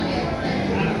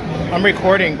I'm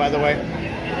recording, by the way.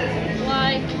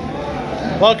 Why?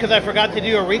 Well, because I forgot to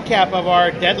do a recap of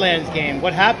our Deadlands game.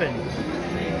 What happened?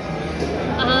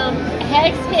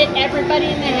 Hex hit everybody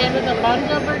in the head with a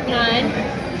bundle gun,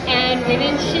 and we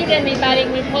didn't shoot anybody.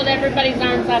 We pulled everybody's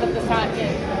arms out of the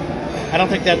socket. I don't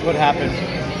think that's what happened.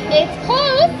 It's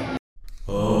close.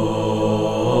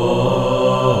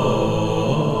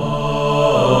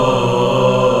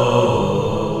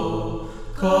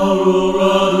 Carl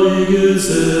Rodriguez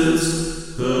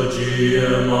is the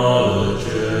GMologist,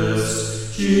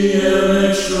 GM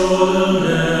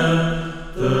extraordinaire,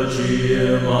 the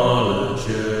GMologist.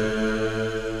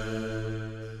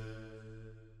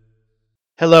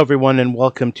 Hello, everyone, and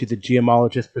welcome to the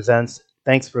GMologist Presents.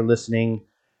 Thanks for listening.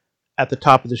 At the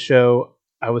top of the show,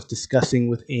 I was discussing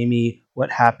with Amy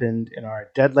what happened in our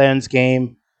Deadlands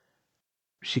game.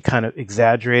 She kind of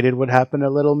exaggerated what happened a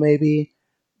little, maybe.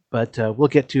 But we'll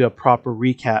get to a proper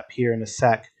recap here in a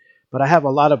sec. But I have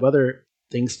a lot of other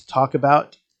things to talk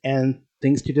about and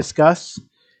things to discuss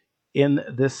in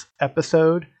this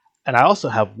episode. And I also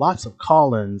have lots of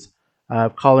call-ins.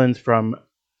 Call-ins from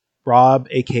Rob,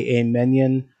 a.k.a.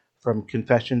 Menion, from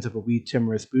Confessions of a Wee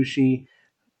Tim'rous Bushi.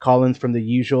 Call-ins from the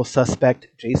usual suspect,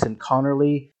 Jason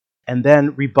Connerly. And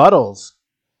then rebuttals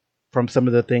from some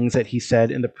of the things that he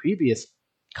said in the previous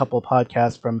couple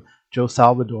podcasts from Joe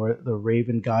Salvador, the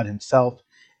Raven God himself.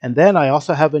 And then I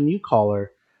also have a new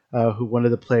caller, who one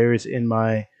of the players in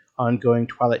my ongoing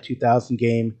Twilight 2000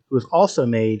 game, who has also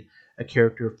made a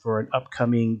character for an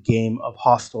upcoming game of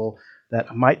Hostel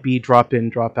that might be drop in,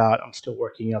 drop out. I'm still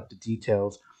working out the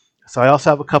details. So I also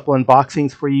have a couple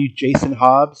unboxings for you, Jason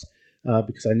Hobbs,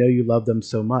 because I know you love them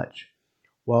so much.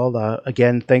 Well,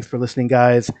 again, thanks for listening,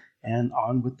 guys, and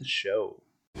on with the show.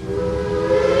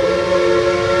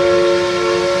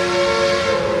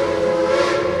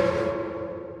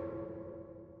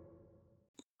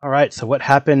 All right, so what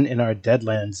happened in our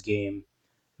Deadlands game?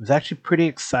 It was actually pretty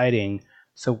exciting.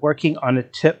 So working on a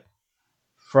tip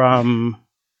from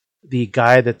the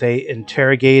guy that they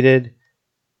interrogated,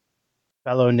 a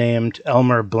fellow named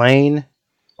Elmer Blaine,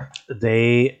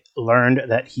 they learned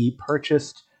that he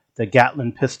purchased the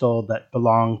Gatlin pistol that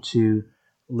belonged to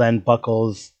Len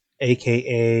Buckles,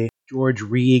 a.k.a. George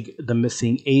Reig, the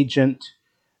missing agent,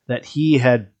 that he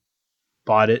had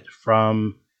bought it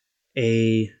from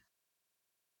a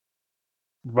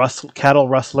cattle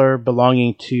rustler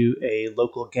belonging to a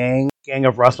local gang. Gang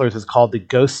of rustlers is called the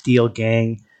Ghost Steel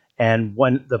Gang, and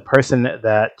the person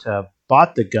that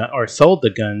bought the gun or sold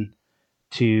the gun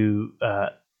to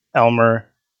Elmer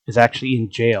is actually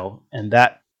in jail, and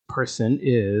that person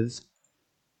is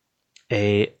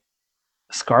a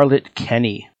Scarlet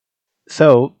Kenny.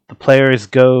 So the players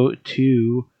go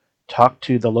to talk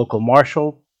to the local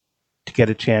marshal to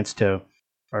get a chance to,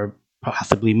 or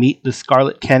possibly meet the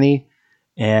Scarlet Kenny.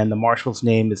 And the marshal's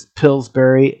name is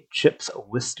Pillsbury Chips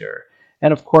Wister.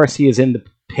 And of course, he is in the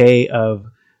pay of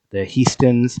the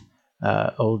Heastons,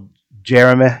 old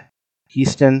Jeremy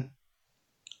Heaston.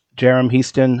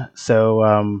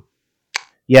 So,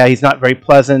 yeah, he's not very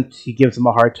pleasant. He gives him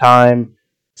a hard time.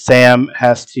 Sam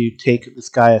has to take this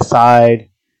guy aside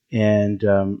and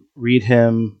read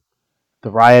him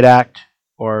the riot act,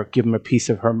 or give him a piece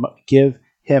of her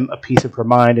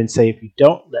mind and say, if you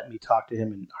don't let me talk to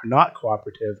him and are not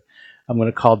cooperative, I'm going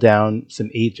to call down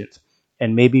some agents.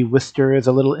 And maybe Wister is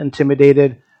a little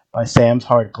intimidated by Sam's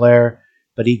hard glare,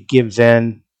 but he gives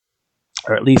in,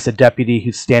 or at least a deputy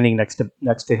who's standing next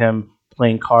to him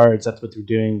playing cards. That's what they're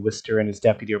doing. Wister and his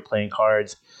deputy are playing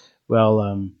cards.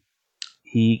 Well,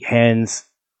 he hands,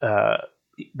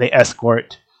 they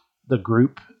escort the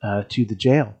group to the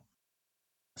jail.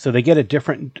 So they get a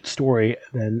different story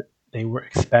than they were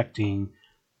expecting,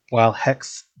 while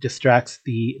Hex distracts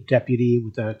the deputy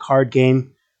with a card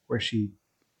game where she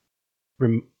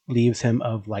relieves him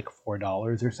of like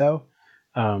 $4 or so.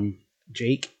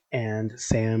 Jake and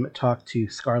Sam talk to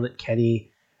Scarlet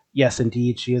Kenny. Yes,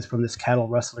 indeed, she is from this cattle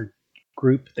rustler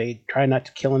group. They try not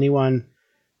to kill anyone.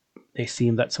 They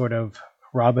seem that sort of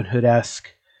Robin Hood-esque,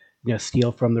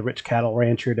 steal from the rich cattle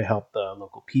rancher to help the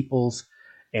local peoples.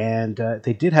 And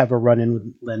they did have a run-in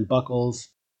with Len Buckles,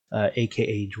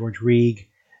 a.k.a. George Reig.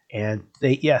 And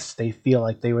they feel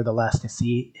like they were the last to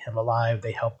see him alive.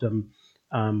 They helped him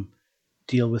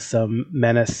deal with some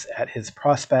menace at his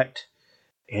prospect.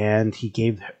 And he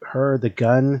gave her the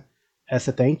gun as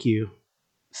a thank you.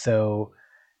 So,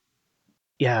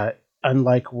 yeah,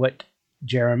 unlike what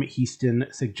Jeremy Heaston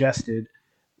suggested,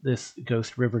 this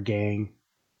Ghost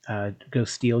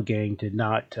Steel Gang did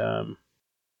not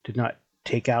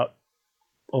take out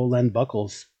Len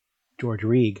Buckles, George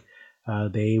Reig.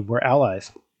 They were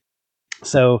allies.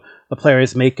 So the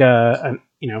players make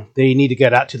they need to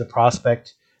get out to the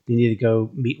prospect. They need to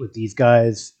go meet with these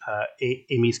guys.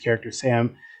 Amy's character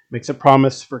Sam makes a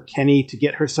promise for Kenny to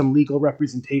get her some legal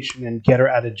representation and get her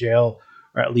out of jail,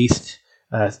 or at least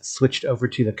switched over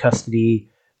to the custody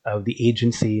of the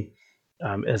agency,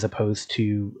 as opposed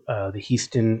to the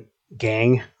Houston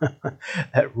gang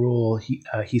that rule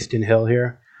Houston Hill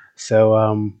here.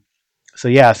 So so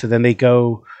then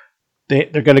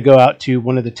they're going to go out to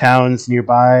one of the towns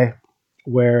nearby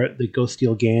where the Ghost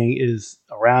Steel gang is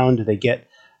around. They get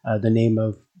the name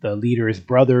of the leader's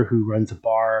brother who runs a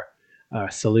bar,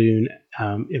 saloon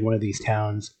in one of these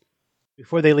towns.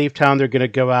 Before they leave town, they're going to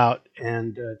go out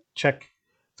and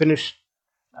finish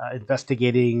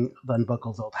investigating Len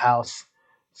Buckle's old house.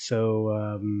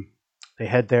 So they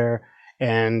head there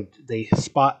and they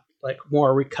spot like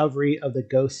more recovery of the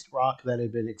ghost rock that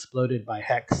had been exploded by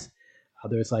Hex.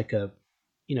 There's like a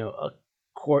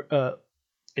court.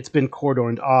 It's been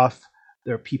cordoned off.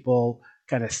 There are people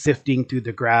kind of sifting through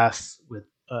the grass with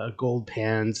gold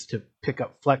pans to pick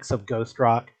up flecks of ghost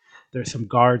rock. There's some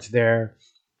guards there,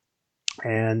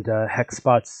 and Hex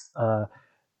spots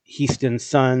Heaston's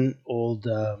son, old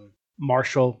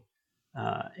Marshall,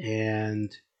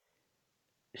 and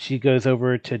she goes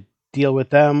over to deal with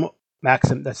them.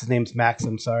 Maxim, that's his name's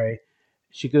Maxim. Sorry,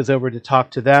 she goes over to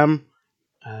talk to them.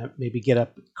 Maybe get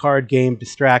up a card game,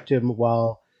 distract him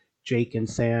while Jake and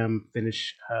Sam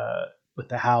finish with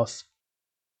the house.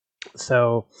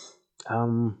 So,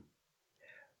 um,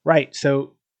 right.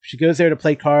 So she goes there to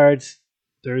play cards.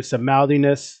 There's some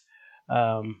mouthiness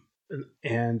um,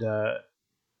 and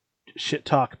shit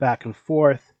talk back and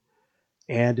forth.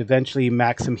 And eventually,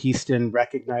 Maxim Heaston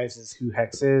recognizes who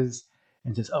Hex is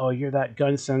and says, "Oh, you're that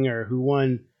gunslinger who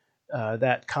won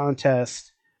that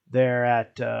contest there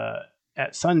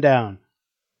at Sundown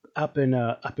up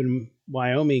in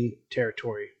Wyoming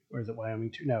territory, or is it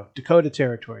Wyoming? No, Dakota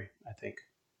territory, I think."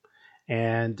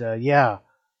 And yeah,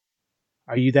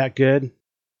 are you that good?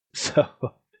 So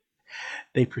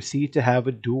they proceed to have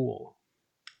a duel.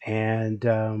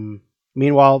 And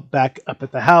meanwhile, back up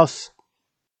at the house,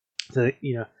 the,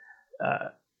 uh,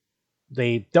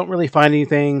 they don't really find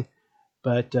anything,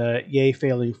 but yay,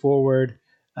 failing forward.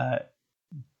 Uh,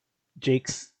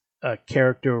 Jake's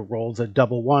character rolls a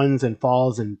double ones and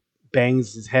falls and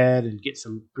bangs his head and gets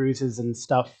some bruises and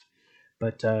stuff.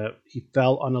 But he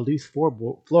fell on a loose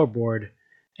floorboard,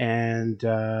 and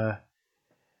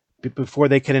before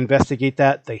they can investigate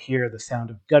that, they hear the sound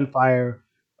of gunfire.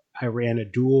 I ran a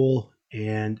duel,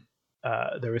 and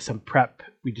there was some prep.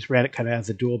 We just ran it kind of as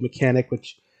a duel mechanic,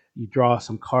 which you draw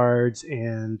some cards,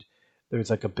 and there's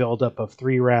like a buildup of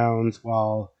 3 rounds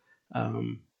while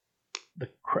um, the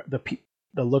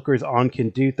the lookers on can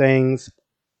do things.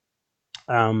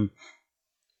 Um,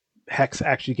 Hex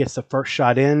actually gets the first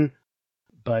shot in,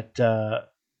 but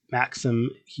Maxim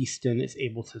Heaston is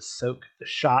able to soak the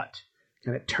shot,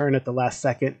 kind of turn at the last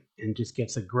second, and just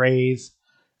gets a graze.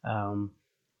 Um,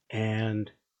 and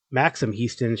Maxim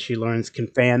Heaston, she learns, can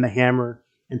fan the hammer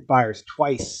and fires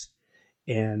twice.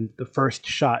 And the first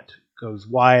shot goes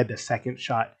wide, the second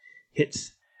shot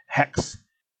hits Hex,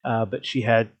 but she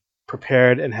had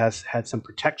prepared and has had some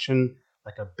protection,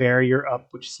 like a barrier up,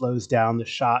 which slows down the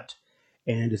shot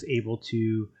and is able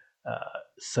to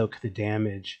soak the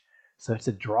damage. So it's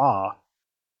a draw.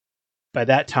 By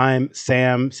that time,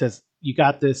 Sam says, "You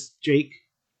got this, Jake,"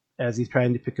 as he's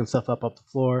trying to pick himself up off the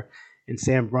floor. And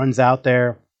Sam runs out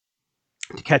there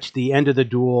to catch the end of the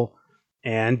duel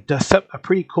and does a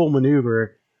pretty cool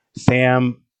maneuver.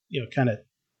 Sam, kind of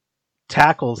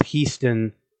tackles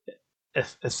Heaston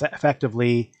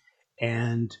effectively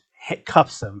and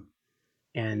cuffs him.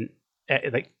 And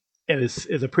like it was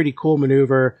a pretty cool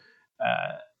maneuver.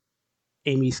 Uh,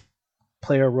 Amy's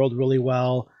player rolled really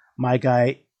well. My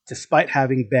guy, despite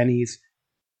having bennies,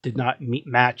 did not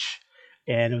match,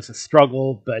 and it was a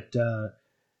struggle. But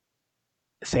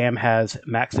Sam has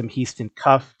Maxim Heaston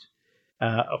cuffed.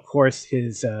 Of course,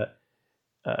 his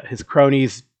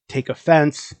cronies take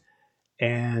offense,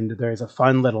 and there's a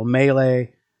fun little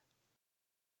melee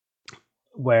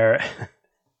where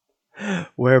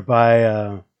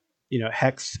whereby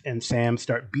Hex and Sam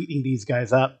start beating these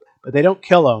guys up, but they don't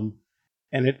kill them,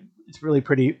 and it's really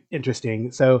pretty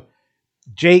interesting. So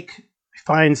Jake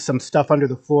finds some stuff under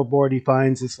the floorboard. He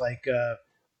finds this like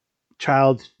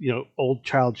child, old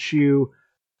child shoe,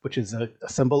 which is a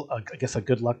symbol, I guess, a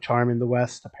good luck charm in the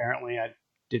West. Apparently, I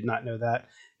did not know that.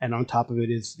 And on top of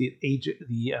it is the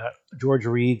George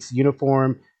Reed's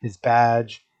uniform, his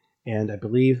badge, and I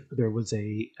believe there was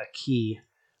a key.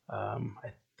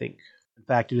 I think, in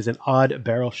fact, it is an odd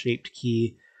barrel-shaped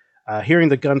key. Hearing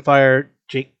the gunfire,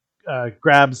 Jake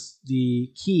grabs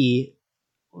the key,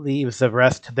 leaves the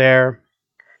rest there,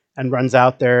 and runs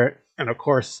out there. And of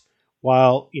course,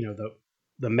 while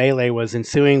the melee was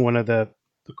ensuing, one of the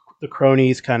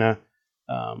cronies kind of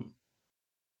um,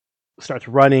 starts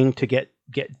running to get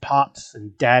Pops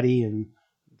and Daddy and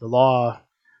the Law,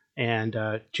 and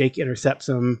Jake intercepts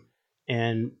him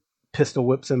and pistol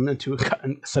whips him into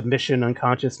submission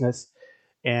unconsciousness,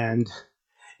 and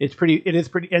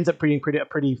ends up being a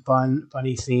pretty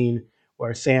funny scene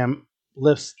where Sam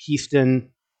lifts Houston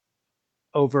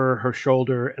over her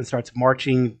shoulder and starts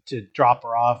marching to drop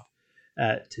her off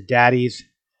to Daddy's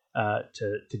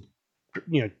to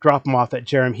drop him off at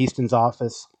Jerem Houston's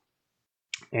office,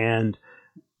 and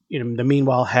the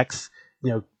meanwhile Hex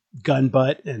gun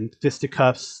butt and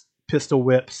fisticuffs, pistol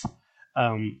whips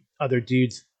other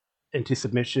dudes into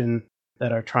submission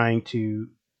that are trying to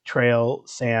trail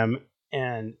Sam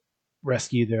and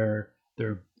rescue their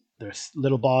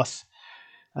little boss.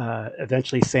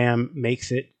 Eventually, Sam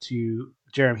makes it to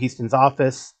Jerem Houston's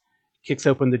office, kicks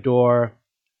open the door,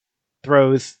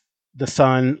 throws the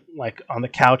son like on the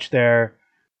couch there.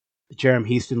 Jerem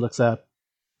Houston looks up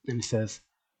and he says,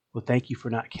 "Well, thank you for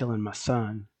not killing my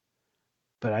son,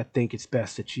 but I think it's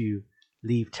best that you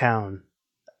leave town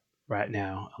right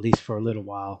now, at least for a little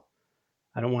while.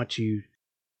 I don't want you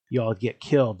all to get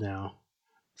killed now."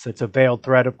 So it's a veiled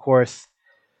threat, of course.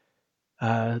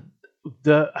 I'm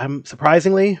surprised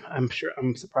there wasn't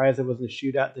a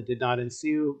shootout that did not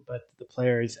ensue, but the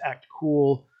players act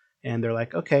cool and they're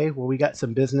like, okay, well, we got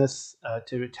some business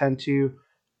to attend to.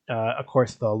 Of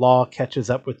course, the Law catches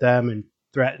up with them and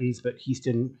threatens, but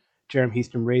Jerem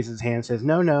Houston raises his hand and says,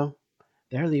 no, no,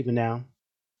 they're leaving now.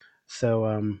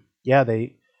 So yeah,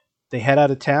 they head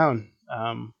out of town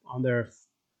on their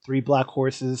three black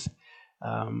horses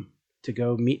to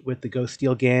go meet with the Ghost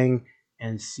Steel gang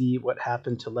and see what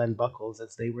happened to Len Buckles,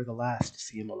 as they were the last to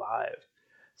see him alive.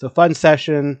 So fun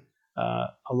session,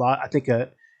 a lot. I think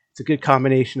it's a good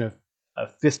combination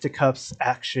of fisticuffs,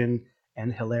 action,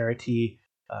 and hilarity.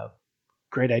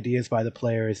 Great ideas by the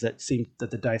players that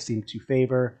the dice seemed to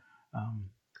favor. Um,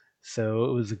 so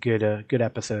it was a good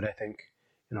episode, I think,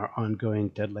 in our ongoing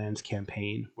Deadlands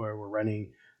campaign, where we're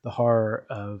running the horror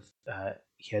of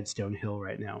Headstone Hill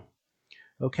right now.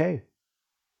 Okay,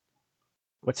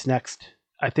 what's next?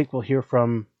 I think we'll hear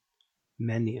from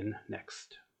Menion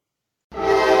next.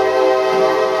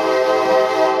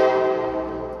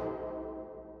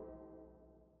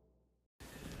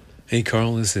 Hey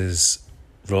Carl, this is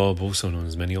Rob, also known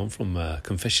as Menion, from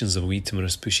Confessions of Wee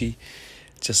Tim'rous Bushi.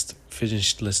 Just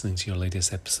finished listening to your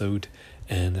latest episode,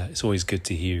 and it's always good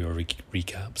to hear your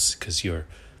recaps, because you're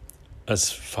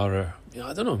as far,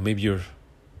 I don't know, maybe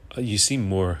you seem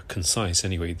more concise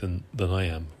anyway than I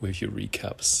am with your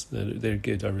recaps. They're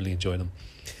good. I really enjoy them.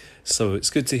 So it's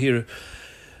good to hear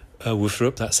Woofer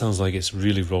Up. That sounds like it's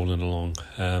really rolling along.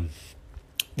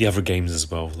 The other games as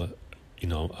well that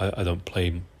I don't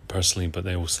play personally, but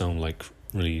they all sound like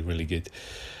really, really good.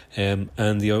 And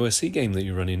the OSC game that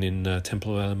you're running in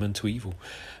Temple of Elemental Evil.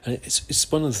 And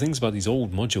it's one of the things about these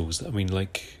old modules. I mean,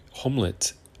 like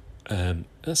Homlet,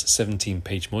 that's a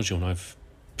 17-page module, and I've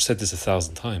said this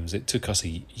 1,000 times. It took us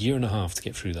a year and a half to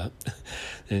get through that.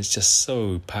 And it's just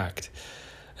so packed.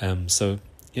 So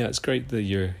yeah, it's great that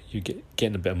you're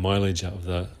getting a bit of mileage out of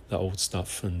that old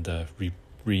stuff and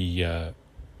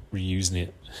reusing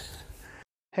it.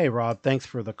 Hey Rob, thanks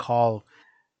for the call.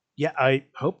 Yeah, I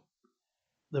hope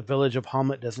the Village of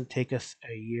Hamlet doesn't take us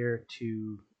a year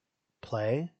to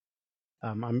play. I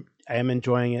am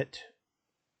enjoying it.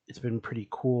 It's been pretty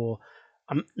cool.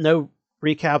 No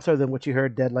recaps other than what you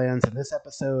heard Deadlands in this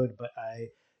episode, but I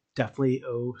definitely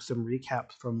owe some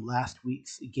recaps from last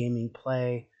week's gaming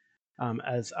play.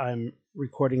 As I'm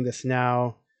recording this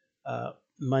now,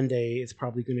 Monday is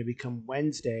probably going to become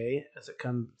Wednesday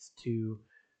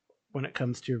when it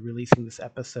comes to releasing this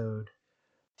episode.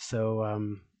 So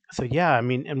yeah, I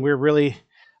mean, and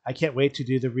I can't wait to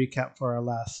do the recap for our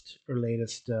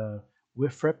latest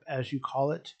Whiff as you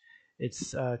call it.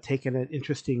 It's taken an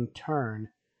interesting turn,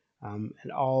 and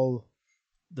all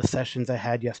the sessions I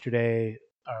had yesterday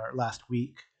or last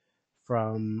week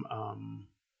from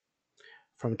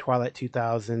Twilight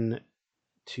 2000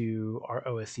 to our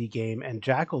OSC game and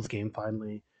Jackal's game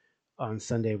finally on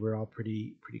Sunday were all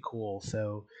pretty cool.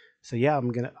 So yeah,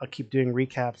 I'll keep doing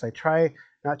recaps. I try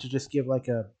not to just give like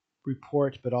a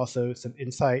report, but also some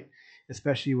insight,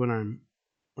 especially when I'm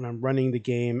running the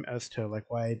game as to like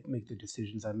why I make the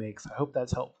decisions I make. So I hope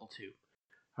that's helpful too.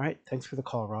 All right, thanks for the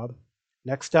call, Rob.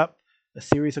 Next up, a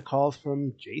series of calls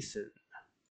from Jason.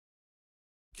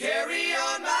 Carry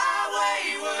on my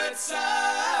wayward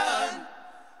son.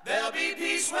 There'll be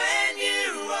peace when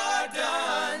you are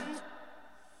done.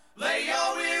 Lay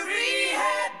your weary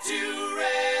head to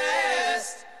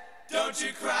rest. Don't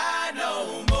you cry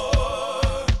no more.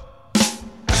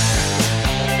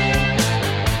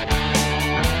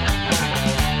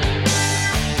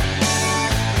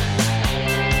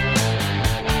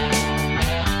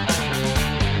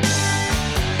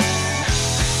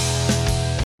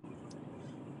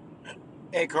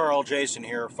 Hey Carl, Jason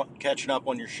here, catching up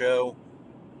on your show.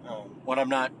 When I'm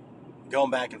not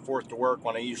going back and forth to work,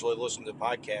 when I usually listen to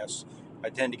podcasts, I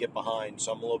tend to get behind,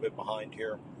 so I'm a little bit behind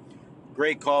here.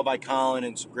 Great call by Colin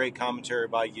and some great commentary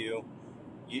by you.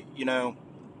 You know,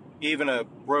 even a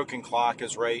broken clock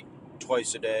is right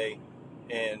twice a day,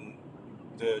 and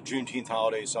the Juneteenth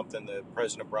holiday is something that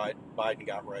President Biden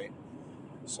got right.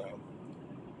 So,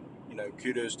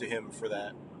 kudos to him for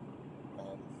that.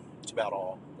 It's about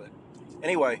all. But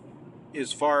anyway,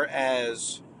 as far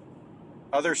as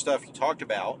other stuff you talked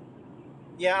about,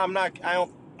 yeah, I'm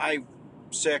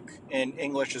sick, and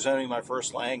English is only my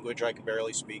first language. I can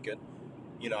barely speak it.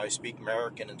 I speak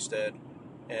American instead,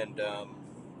 and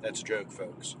that's a joke,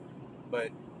 folks.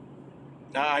 But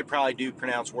I probably do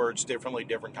pronounce words differently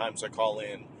different times I call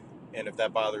in, and if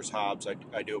that bothers Hobbs,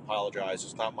 I do apologize.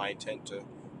 It's not my intent to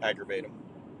aggravate him.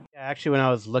 Yeah, actually, when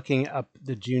I was looking up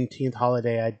the Juneteenth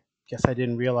holiday, I guess I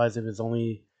didn't realize it was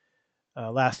only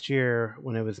last year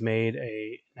when it was made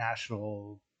a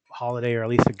national holiday, or at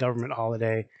least a government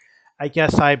holiday. I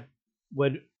guess I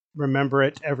would remember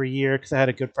it every year because I had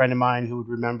a good friend of mine who would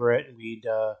remember it, and we'd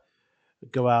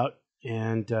go out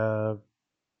and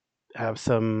have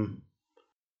some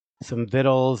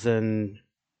victuals and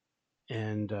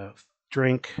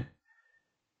drink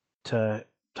to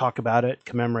talk about it,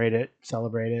 commemorate it,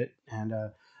 celebrate it. And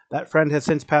that friend has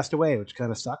since passed away, which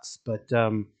kind of sucks. But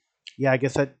yeah, I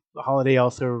guess that holiday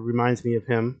also reminds me of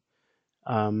him.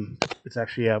 It's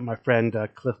actually my friend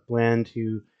Cliff Bland,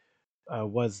 who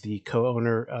was the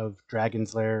co-owner of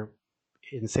Dragon's Lair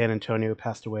in San Antonio,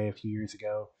 passed away a few years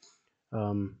ago.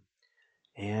 Um,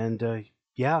 and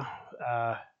yeah,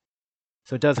 uh,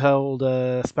 so it does hold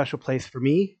a special place for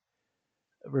me,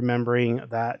 remembering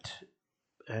that,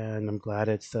 and I'm glad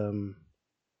it's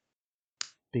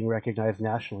being recognized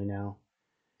nationally now.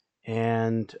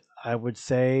 And I would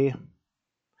say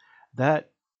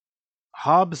that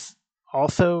Hobbes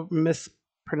also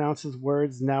mispronounces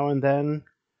words now and then.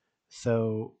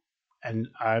 So, and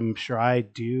I'm sure I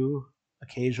do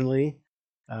occasionally.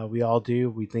 We all do.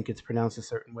 We think it's pronounced a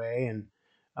certain way, and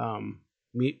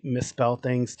misspell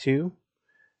things too.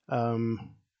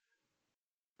 Um,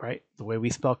 right? The way we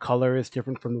spell color is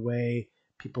different from the way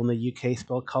people in the UK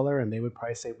spell color, and they would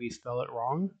probably say we spell it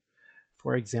wrong,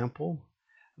 for example.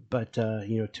 But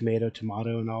tomato,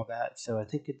 tomato, and all that. So I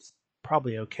think it's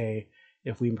probably okay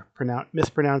if we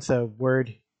mispronounce a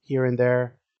word here and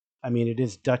there. I mean, it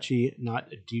is Dutchy, not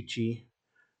Duchy,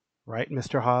 right,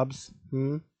 Mr. Hobbs?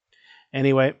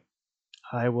 Anyway,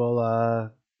 I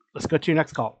will. Let's go to your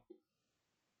next call.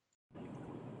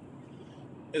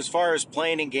 As far as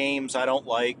playing in games, I don't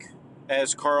like.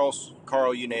 As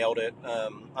Carl, you nailed it.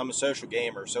 I'm a social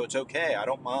gamer, so it's okay. I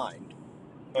don't mind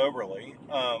overly.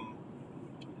 I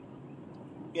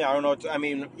don't know. I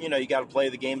mean, you got to play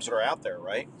the games that are out there,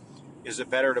 right? Is it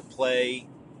better to play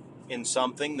in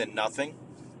something than nothing?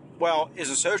 Well, as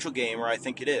a social gamer, I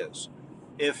think it is.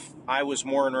 If I was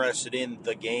more interested in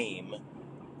the game,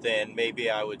 then maybe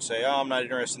I would say, oh, I'm not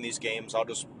interested in these games. I'll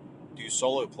just do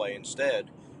solo play instead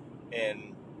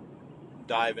and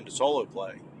dive into solo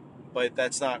play. But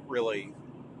that's not really,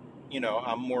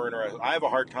 I'm more interested. I have a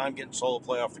hard time getting solo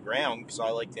play off the ground because I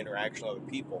like the interaction with other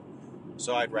people.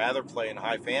 So I'd rather play in a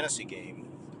high fantasy game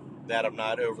that I'm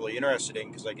not overly interested in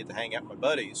because I get to hang out with my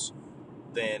buddies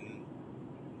than,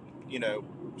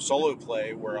 solo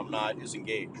play where I'm not as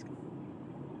engaged.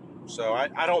 So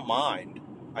I don't mind.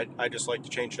 I just like to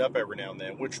change it up every now and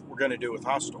then, which we're going to do with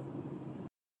Hostel.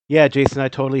 Yeah, Jason, I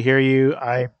totally hear you.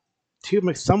 I too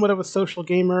am somewhat of a social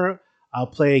gamer. I'll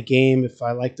play a game if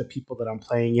I like the people that I'm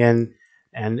playing in,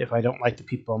 and if I don't like the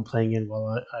people I'm playing in,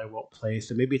 well, I won't play.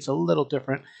 So maybe it's a little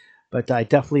different, but I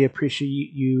definitely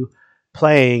appreciate you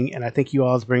playing, and I think you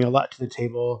always bring a lot to the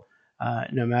table.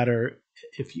 No matter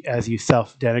if you, as you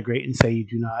self denigrate and say you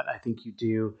do not, I think you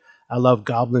do. I love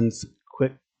Goblin's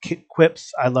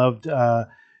quips. I loved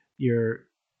your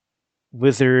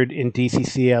wizard in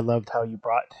DCC. I loved how you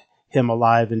brought him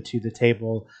alive into the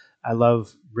table. I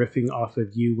love riffing off of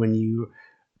you when you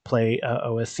play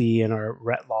OSC and our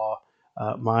Retlaw,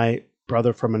 my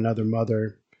brother from another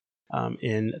mother,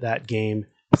 in that game.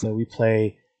 So we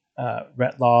play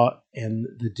Retlaw and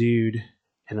the dude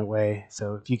in a way.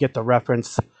 So if you get the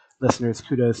reference, listeners,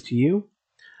 kudos to you.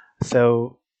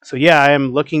 So yeah,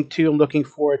 I'm looking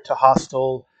forward to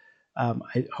Hostel.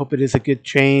 I hope it is a good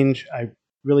change. I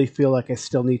really feel like I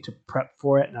still need to prep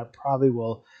for it, and I probably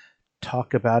will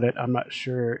talk about it. I'm not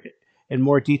sure in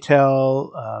more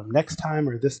detail next time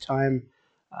or this time.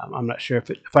 I'm not sure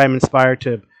if I'm inspired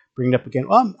to bring it up again.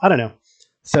 Well, I don't know.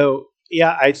 So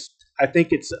yeah, I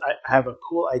think I have a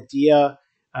cool idea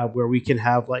where we can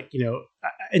have like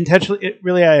intentionally.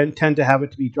 Really, I intend to have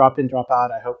it to be drop in, drop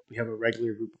out. I hope we have a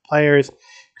regular group of players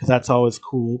because that's always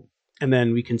cool, and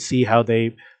then we can see how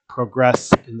they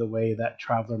progress in the way that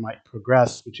Traveler might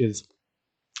progress, which is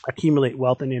accumulate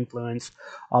wealth and influence.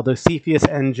 Although Cepheus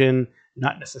Engine,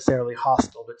 not necessarily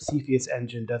hostile, but Cepheus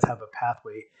Engine does have a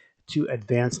pathway to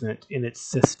advancement in its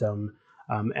system,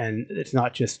 and it's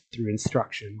not just through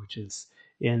instruction, which is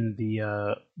in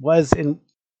the was in.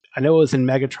 I know it was in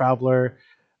Mega Traveler.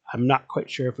 I'm not quite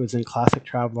sure if it was in Classic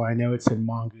Traveler. I know it's in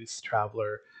Mongoose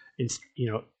Traveler. It's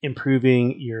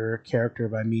improving your character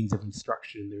by means of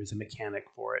instruction. There's a mechanic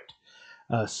for it.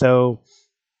 So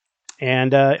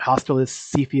and Hostel is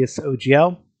Cepheus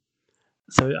OGL.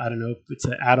 So I don't know if it's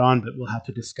an add-on, but we'll have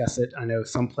to discuss it. I know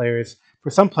for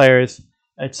some players,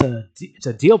 it's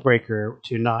a deal breaker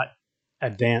to not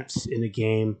advance in a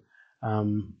game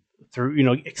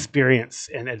through experience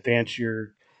and advance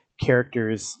your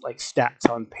characters like stats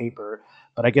on paper.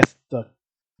 But I guess the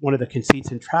one of the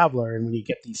conceits in Traveler, and when you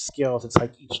get these skills, it's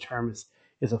like each term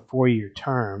is a 4-year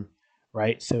term,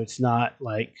 right? So it's not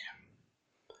like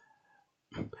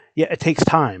yeah, it takes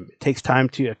time. It takes time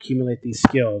to accumulate these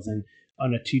skills, and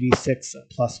on a 2d6, a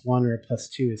 +1 or a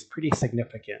 +2 is pretty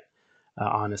significant,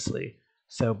 honestly.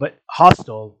 So, but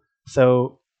hostile.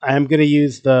 So I am going to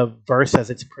use the verse as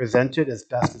it's presented as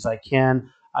best as I can.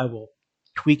 I will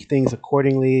tweak things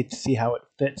accordingly to see how it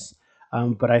fits.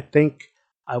 But I think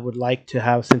I would like to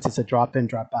have, since it's a drop in,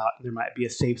 drop out, there might be a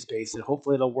safe space, and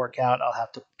hopefully it'll work out. I'll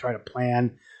have to try to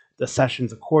plan the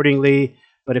sessions accordingly.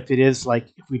 But if it is like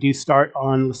if we do start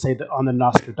on, let's say, on the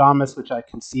Nostradamus, which I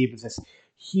conceive as this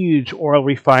huge oil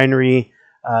refinery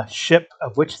ship,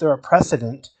 of which there are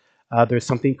precedent. There's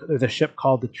a ship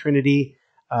called the Trinity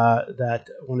that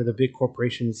one of the big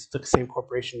corporations, the same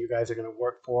corporation you guys are going to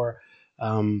work for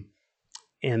um,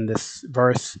 in this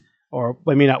verse, or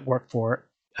I mean not work for,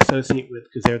 associate with,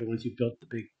 because they're the ones who built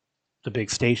the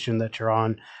big station that you're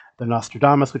on, the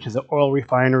Nostradamus, which is an oil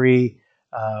refinery.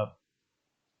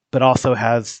 But also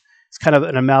has it's kind of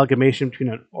an amalgamation between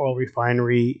an oil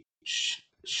refinery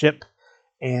ship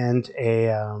and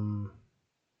a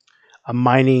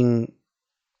mining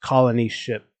colony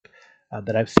ship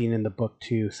that I've seen in the book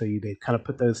too. So they kind of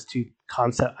put those two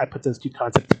concepts. I put those two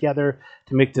concepts together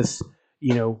to make this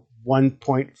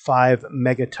 1.5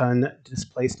 megaton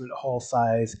displacement hull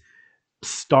size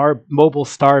mobile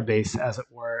star base, as it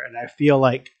were. And I feel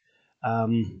like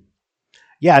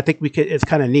yeah, I think we could. It's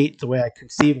kind of neat the way I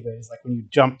conceive of it. Is like when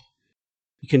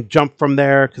you can jump from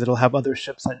there because it'll have other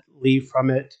ships that leave from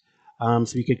it. So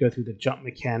you could go through the jump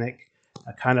mechanic,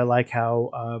 kind of like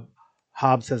how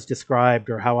Hobbes has described,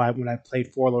 or how when I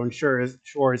played Forlorn Shores,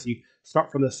 you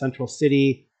start from the central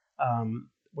city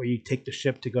where you take the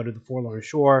ship to go to the Forlorn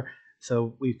Shore.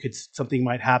 So something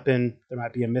might happen. There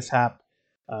might be a mishap.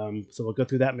 So we'll go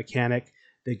through that mechanic.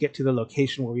 They get to the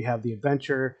location where we have the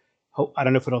adventure. I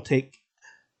don't know if it'll take.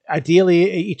 Ideally,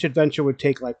 each adventure would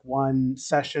take like one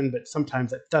session, but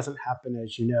sometimes that doesn't happen,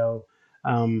 as you know.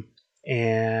 Um,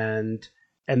 and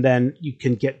and then you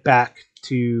can get back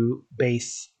to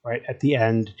base right at the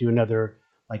end, do another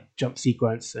like jump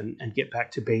sequence, and get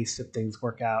back to base if things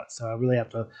work out. So I really have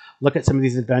to look at some of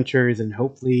these adventures, and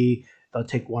hopefully they'll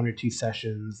take 1 or 2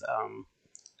 sessions.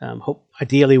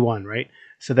 Ideally one, right?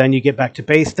 So then you get back to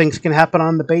base. Things can happen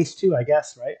on the base too, I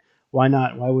guess, right? Why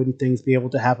not? Why wouldn't things be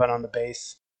able to happen on the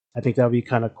base? I think that would be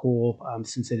kind of cool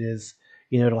since it is,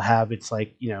 it'll have its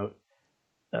like,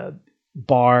 uh,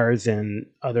 bars and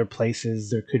other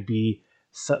places.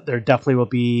 There definitely will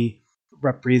be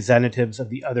representatives of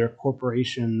the other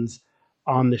corporations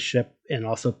on the ship, and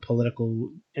also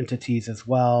political entities as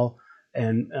well,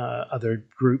 and other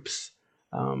groups.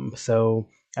 So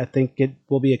I think it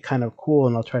will be a kind of cool,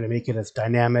 and I'll try to make it as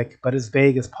dynamic but as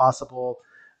vague as possible.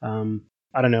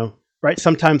 I don't know, right?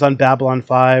 Sometimes on Babylon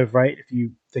 5, right? If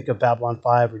you think of Babylon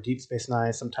 5 or Deep Space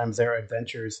Nine, sometimes there are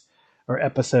adventures or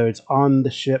episodes on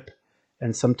the ship,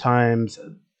 and sometimes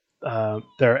there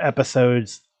are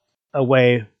episodes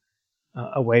away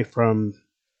away from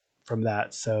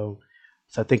that. So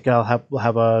I think we'll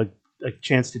have a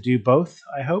chance to do both.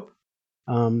 I hope.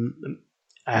 Um,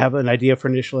 I have an idea for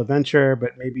initial adventure,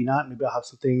 but maybe not. Maybe I'll have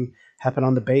something happen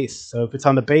on the base. So if it's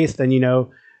on the base, then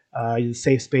the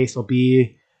safe space will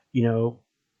be you know,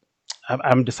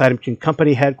 I'm deciding between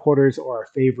company headquarters or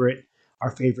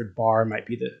our favorite bar might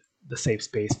be the safe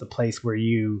space, the place where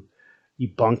you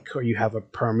bunk or you have a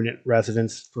permanent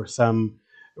residence for some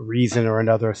reason or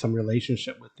another, some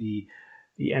relationship with the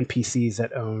NPCs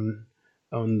that own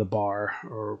the bar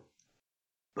or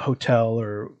hotel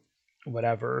or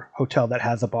whatever hotel that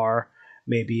has a bar,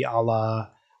 maybe a la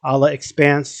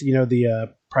Expanse. You know,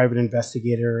 the private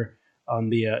investigator on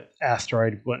the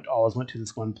asteroid always went to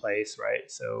this one place, right?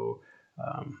 So,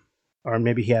 um, or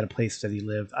maybe he had a place that he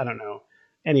lived. I don't know.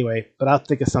 Anyway, but I'll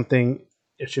think of something.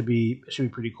 It should be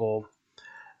pretty cool.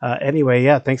 Anyway,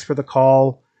 yeah, thanks for the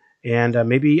call, and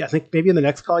maybe I think maybe in the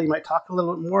next call you might talk a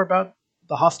little bit more about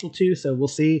the hostel too. So we'll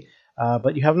see.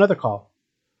 But you have another call.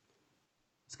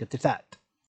 Let's get to that.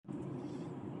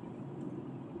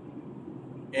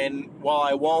 And while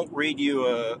I won't read you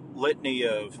a litany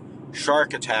of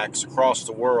shark attacks across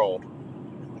the world,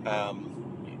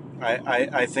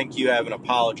 I think you have an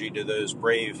apology to those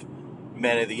brave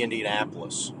men of the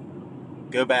Indianapolis.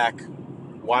 Go back,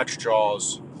 watch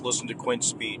Jaws, listen to Quint's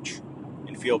speech,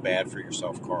 and feel bad for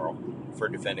yourself, Carl, for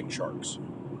defending sharks.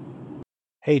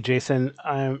 Hey, Jason,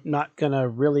 I'm not going to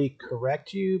really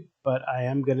correct you, but I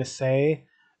am going to say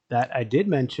that I did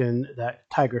mention that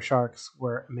tiger sharks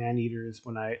were man eaters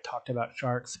when I talked about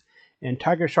sharks. And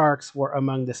tiger sharks were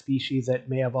among the species that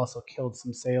may have also killed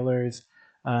some sailors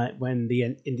when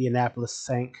the Indianapolis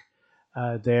sank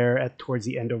there towards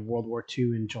the end of World War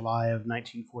II in July of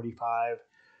 1945.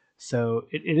 So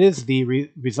it is the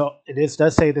result. It is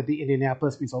does say that the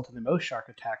Indianapolis resulted in the most shark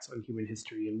attacks on human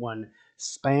history in one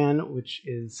span, which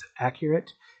is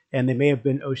accurate. And they may have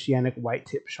been oceanic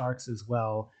white-tip sharks as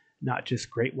well, not just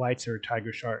great whites or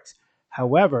tiger sharks.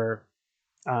 However,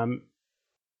 um,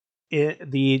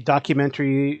 the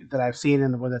documentary that I've seen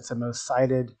and the one that's the most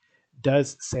cited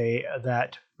does say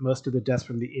that most of the deaths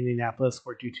from the Indianapolis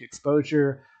were due to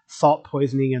exposure, salt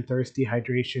poisoning, and thirst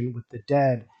dehydration, with the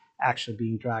dead actually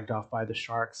being dragged off by the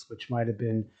sharks, which might have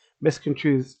been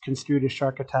misconstrued as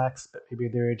shark attacks, but maybe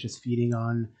they're just feeding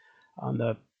on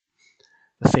the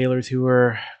sailors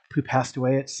who passed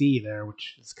away at sea there,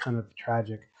 which is kind of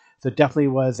tragic. So it definitely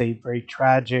was a very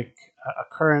tragic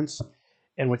occurrence.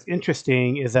 And what's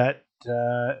interesting is that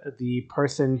the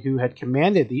person who had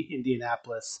commanded the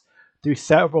Indianapolis through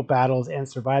several battles and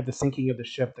survived the sinking of the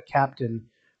ship, the captain,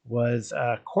 was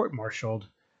court-martialed,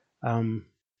 um,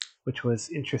 which was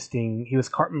interesting. He was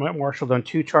court-martialed on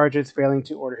two charges: failing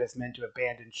to order his men to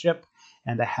abandon ship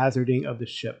and the hazarding of the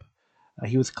ship.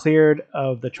 He was cleared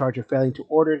of the charge of failing to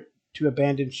order to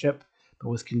abandon ship, but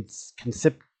was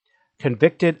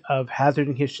convicted of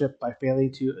hazarding his ship by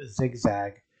failing to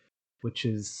zigzag, which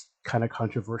is kind of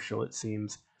controversial, it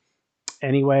seems.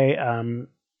 Anyway,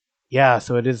 yeah,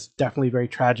 so it is definitely very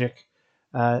tragic,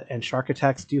 and shark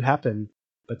attacks do happen,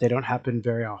 but they don't happen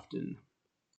very often.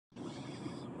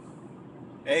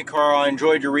 Hey, Carl, I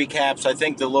enjoyed your recaps. I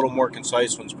think the little more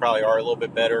concise ones probably are a little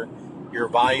bit better. Your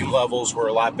volume levels were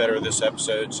a lot better this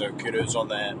episode, so kudos on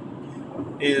that.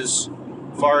 As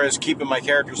far as keeping my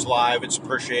characters alive, it's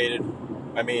appreciated.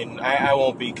 I mean, I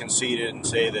won't be conceited and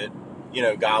say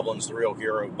that, Goblin's the real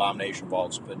hero of Abomination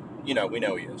Vaults, but, we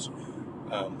know he is.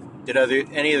 Did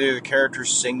any of the other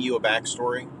characters sing you a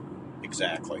backstory?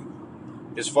 Exactly.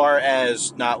 As far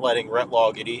as not letting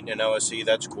Retlaw get eaten in OSE,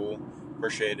 that's cool.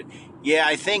 Appreciate it. Yeah,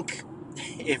 I think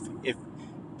if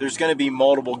there's going to be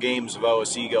multiple games of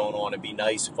OSE going on, it'd be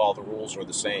nice if all the rules are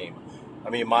the same. I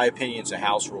mean, my opinions of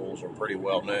house rules are pretty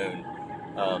well known.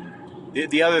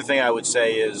 The other thing I would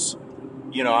say is,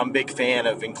 I'm a big fan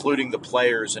of including the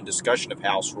players in discussion of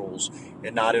house rules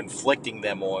and not inflicting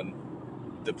them on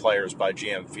the players by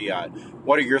GM fiat.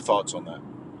 What are your thoughts on that?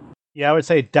 Yeah, I would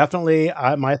say definitely.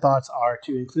 My thoughts are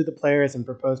to include the players and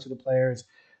propose to the players.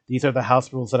 These are the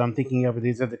house rules that I'm thinking of, or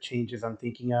these are the changes I'm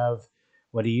thinking of.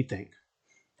 What do you think?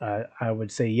 I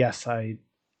would say yes. I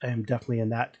am definitely in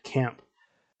that camp.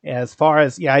 As far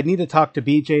as yeah, I need to talk to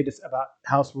BJ just about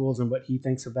house rules and what he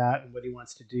thinks of that and what he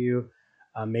wants to do.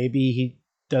 Maybe he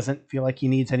doesn't feel like he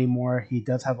needs any more. He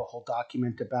does have a whole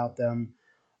document about them.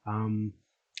 Um,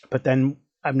 but then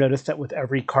I've noticed that with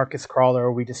every carcass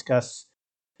crawler, we discuss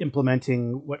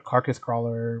implementing what carcass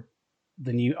crawler,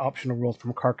 the new optional rules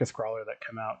from carcass crawler that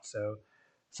come out. So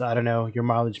I don't know. Your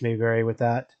mileage may vary with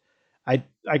that.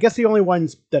 I guess the only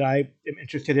ones that I am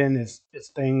interested in is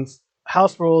things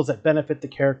house rules that benefit the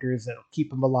characters that'll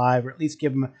keep them alive, or at least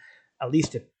give them at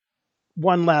least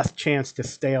one last chance to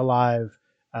stay alive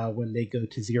when they go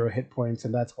to zero hit points,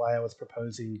 and that's why I was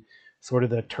proposing sort of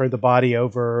the turn the body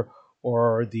over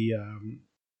or the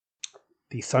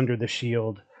sunder the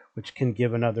shield, which can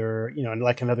give another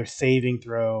like another saving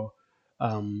throw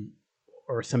um,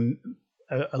 or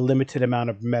a limited amount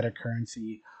of meta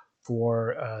currency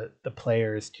for the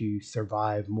players to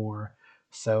survive more.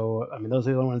 So I mean, those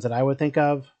are the ones that I would think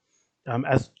of.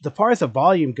 As far as the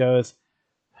volume goes,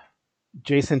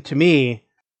 Jason, to me,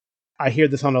 I hear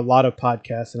this on a lot of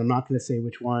podcasts, and I'm not going to say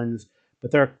which ones,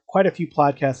 but there are quite a few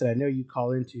podcasts that I know you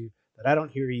call into that I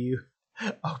don't hear you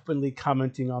openly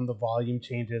commenting on the volume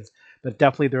changes. But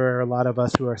definitely, there are a lot of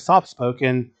us who are soft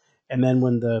spoken, and then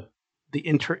when the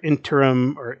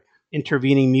interim or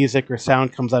intervening music or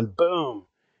sound comes on, boom,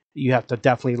 you have to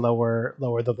definitely lower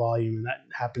the volume, and that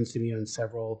happens to me on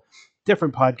several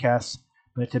different podcasts.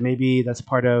 But maybe that's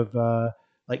part of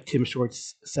like Tim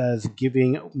Shorts says,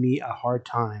 giving me a hard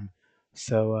time.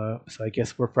 So I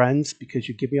guess we're friends because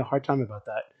you give me a hard time about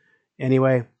that.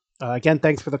 Anyway, again,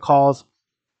 thanks for the calls.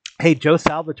 Hey, Joe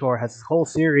Salvatore has this whole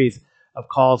series of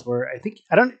calls where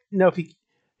I don't know if he.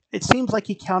 It seems like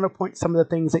he counterpoints some of the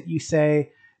things that you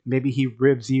say. Maybe he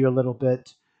ribs you a little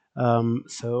bit.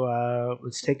 So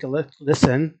let's take a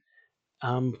listen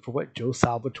for what Joe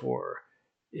Salvatore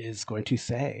is going to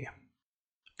say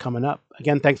coming up.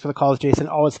 Again, thanks for the calls, Jason.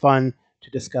 Always fun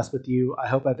to discuss with you. I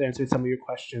hope I've answered some of your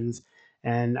questions,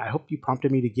 and I hope you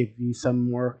prompted me to give you some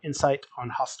more insight on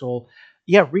Hostel.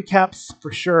 Yeah, recaps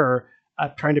for sure.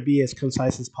 I'm trying to be as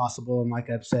concise as possible, and like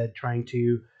I've said, trying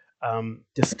to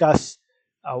discuss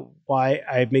why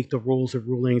I make the rules or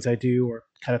rulings I do, or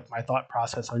kind of my thought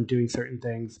process on doing certain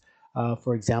things.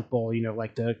 For example,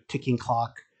 like the ticking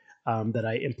clock that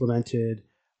I implemented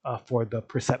for the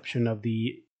perception of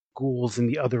the ghouls in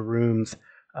the other rooms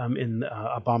in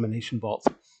Abomination Vaults.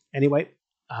 Anyway,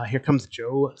 here comes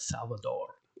Joe Salvador.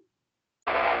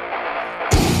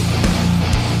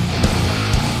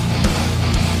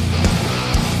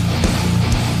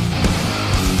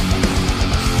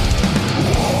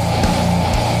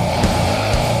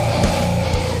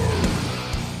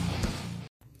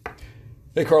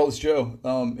 Hey, Carl, it's Joe.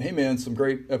 Hey, man, some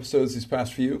great episodes these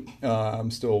past few.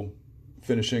 I'm still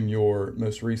finishing your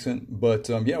most recent, but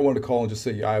yeah, I wanted to call and just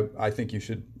say I think you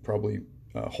should probably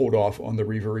hold off on the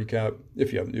Reaver recap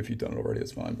if you've done it already.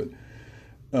 It's fine, but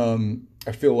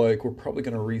I feel like we're probably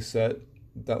going to reset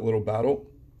that little battle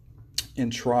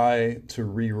and try to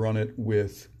rerun it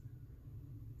with,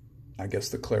 I guess,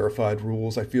 the clarified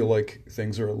rules. I feel like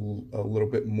things are a little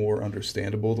bit more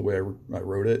understandable the way I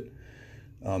wrote it.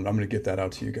 I'm going to get that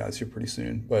out to you guys here pretty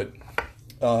soon. But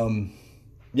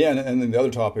yeah, and then the other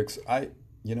topics,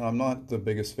 I'm not the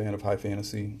biggest fan of high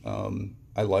fantasy.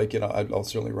 I like it. I'll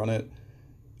certainly run it.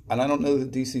 And I don't know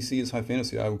that DCC is high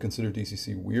fantasy. I would consider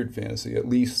DCC weird fantasy, at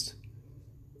least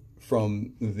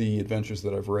from the adventures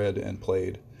that I've read and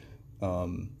played,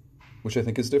 which I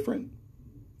think is different.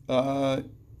 I'm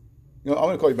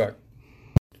going to call you back.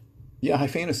 Yeah, high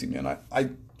fantasy, man. I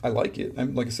like it.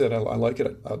 Like I said, I like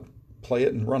it. I play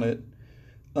it and run it.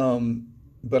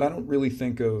 But I don't really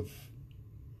think of,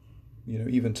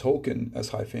 even Tolkien as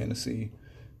high fantasy.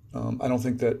 I don't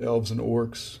think that elves and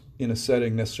orcs in a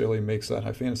setting necessarily makes that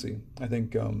high fantasy. I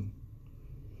think the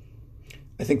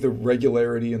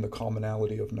regularity and the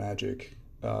commonality of magic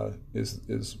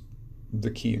is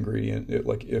the key ingredient.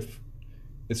 If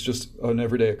it's just an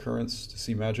everyday occurrence to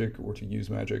see magic or to use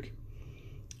magic,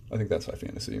 I think that's high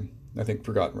fantasy. I think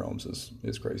Forgotten Realms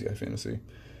is crazy high fantasy.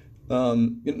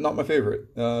 Not my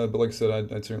favorite, but like I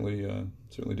said, I'd certainly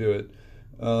do it.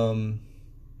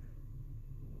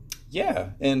 Yeah,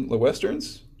 and the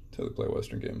westerns, totally play a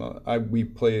western game. We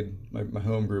played my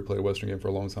home group played a western game for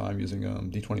a long time using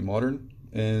D20 Modern,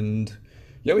 and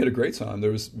yeah, we had a great time.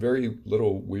 There was very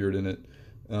little weird in it.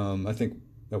 I think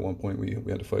at one point we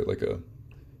had to fight like a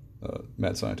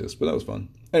mad scientist, but that was fun.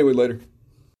 Anyway, later.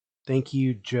 Thank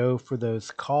you, Joe, for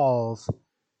those calls.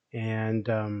 And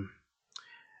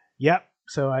yep,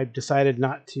 so I decided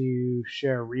not to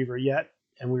share Reaver yet.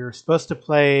 And we were supposed to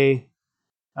play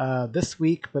this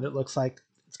week, but it looks like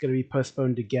it's going to be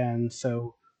postponed again.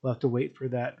 So we'll have to wait for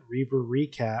that Reaver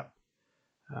recap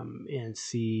and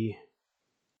see,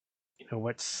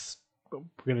 what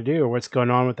we're going to do or what's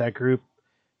going on with that group.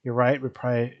 You're right. We'll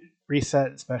probably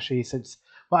reset, especially since,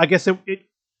 well, I guess it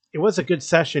was a good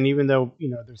session, even though,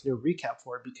 there's no recap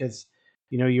for it because,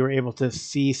 you were able to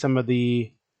see some of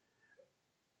the,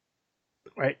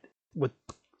 right,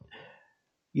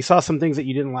 you saw some things that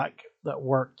you didn't like that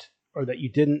worked or that you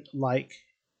didn't like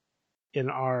in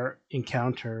our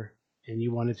encounter and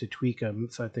you wanted to tweak them.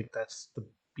 So I think that's the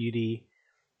beauty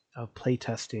of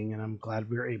playtesting, and I'm glad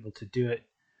we were able to do it.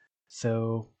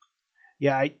 So,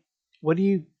 yeah, what do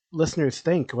you listeners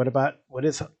think? What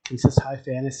is consists high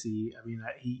fantasy? I mean,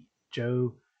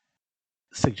 Joe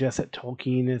suggests that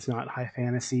Tolkien is not high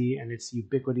fantasy and its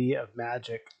ubiquity of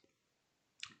magic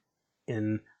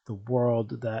in the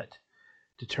world that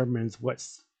determines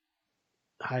what's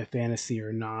high fantasy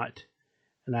or not.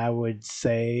 And I would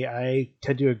say I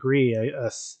tend to agree.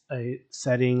 A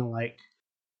setting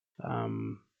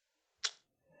um,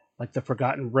 like the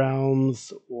Forgotten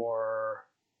Realms or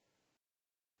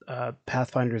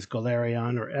Pathfinder's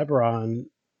Golarion or Eberron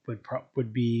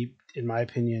would be, in my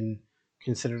opinion,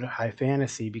 considered high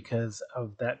fantasy because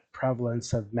of that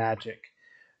prevalence of magic.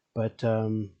 But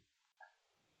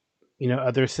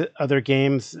other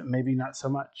games maybe not so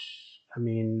much. I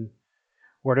mean,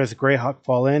 where does Greyhawk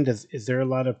fall in? Is there a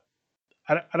lot of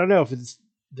I don't know if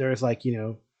there's like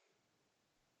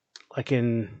like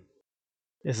in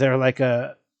is there like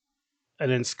an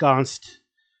ensconced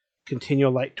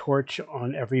continual light torch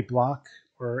on every block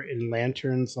or in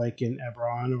lanterns like in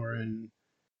Eberron or in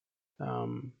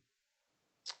um,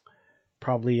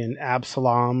 probably in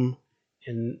Absalom,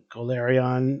 in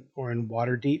Golarion, or in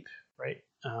Waterdeep, right?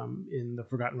 In the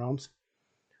Forgotten Realms.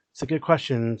 It's a good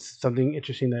question. It's something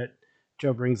interesting that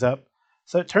Joe brings up.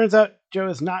 So it turns out Joe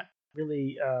is not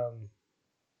really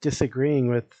disagreeing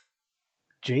with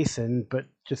Jason, but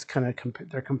just kind of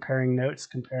they're comparing notes,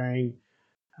 comparing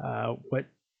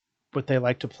what they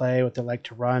like to play, what they like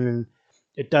to run, and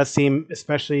it does seem,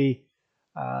 especially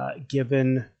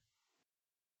given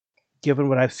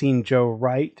what I've seen Joe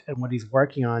write and what he's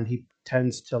working on, he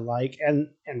tends to like and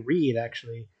read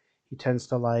actually. He tends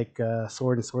to like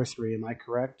sword and sorcery. Am I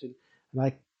correct? And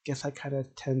I guess I kind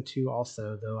of tend to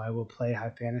also, though I will play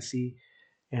high fantasy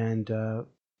and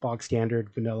bog standard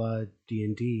vanilla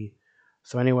D&D.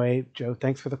 So anyway, Joe,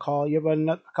 thanks for the call. You have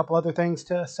a couple other things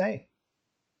to say.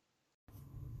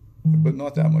 But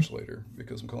not that much later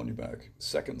because I'm calling you back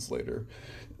seconds later.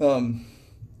 Um,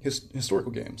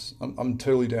 Historical games, I'm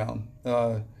totally down.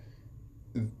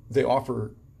 They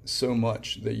offer so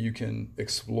much that you can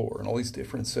explore in all these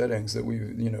different settings that we've,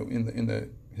 in the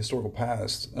historical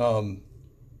past. A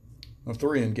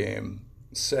Arthurian game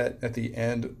set at the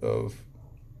end of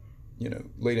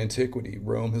late antiquity.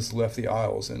 Rome has left the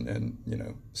Isles, and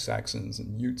Saxons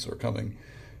and Utes are coming.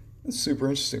 It's super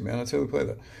interesting, man. I totally play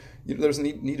that. There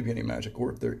doesn't need to be any magic,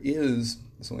 or if there is,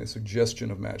 it's only a suggestion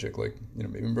of magic. Like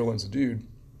maybe Merlin's a dude,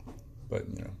 but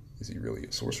is he really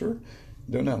a sorcerer?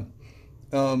 Don't know.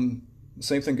 Um,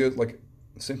 same thing goes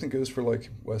for like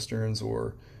westerns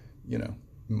or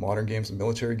modern games and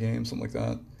military games, something like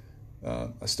that.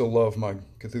 I still love my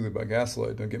Cthulhu by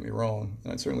Gaslight. Don't get me wrong,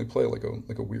 and I'd certainly play like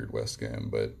a Weird West game.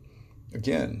 But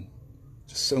again,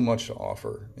 just so much to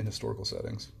offer in historical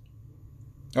settings.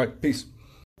 All right, peace.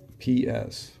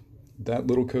 P.S. That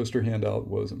little coaster handout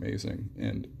was amazing,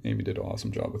 and Amy did an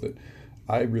awesome job with it.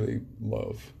 I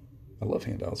love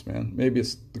handouts, man. Maybe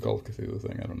it's the Call of Cthulhu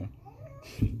thing. I don't know.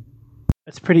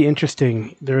 It's pretty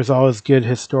interesting. There's always good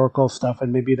historical stuff,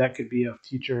 and maybe that could be a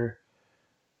future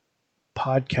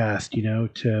podcast.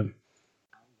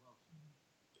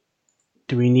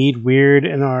 Do we need weird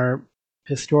in our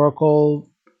historical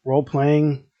role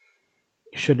playing?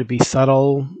 Should it be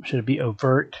subtle? Should it be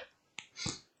overt?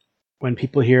 When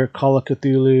people hear Call of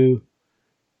Cthulhu,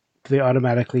 they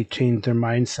automatically change their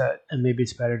mindset, and maybe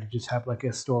it's better to just have like a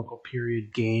historical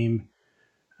period game,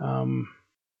 um,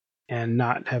 and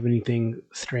not have anything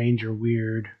strange or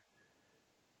weird.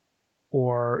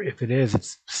 Or if it is,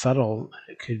 it's subtle.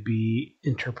 It could be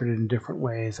interpreted in different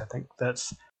ways. I think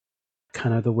that's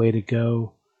kind of the way to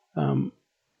go. Um,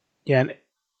 yeah, and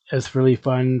it's really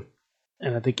fun,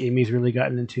 and I think Amy's really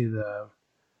gotten into the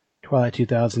Twilight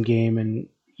 2000 game, and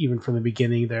even from the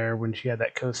beginning there when she had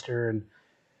that coaster, and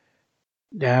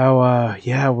now,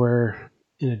 yeah, we're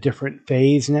in a different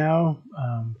phase now.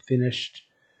 Finished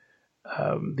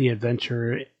the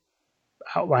adventure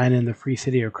outline in the Free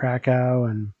City of Krakow,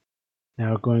 and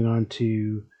now going on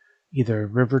to either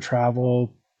river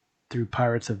travel through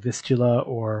Pirates of Vistula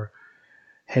or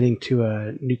heading to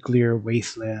a nuclear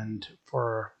wasteland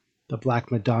for the Black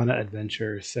Madonna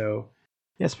adventure. So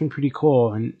yeah, it's been pretty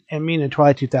cool. And I mean, in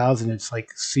Twilight 2000, it's like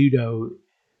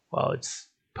it's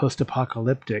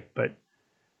post-apocalyptic, but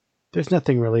there's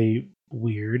nothing really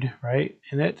weird, right,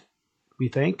 in it, we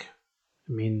think.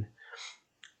 I mean,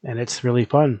 and it's really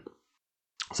fun.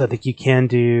 So I think you can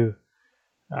do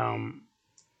um,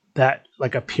 that,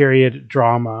 like a period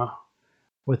drama,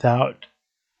 without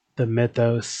the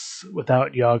mythos,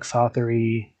 without Yog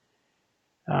Sothory.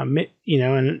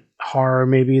 And horror,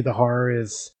 maybe the horror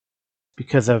is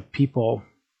because of people,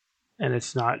 and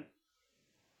it's not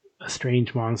a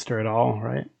strange monster at all,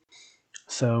 right?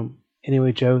 So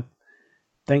anyway, Joe,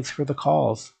 thanks for the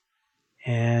calls.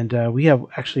 And we have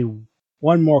actually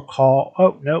one more call.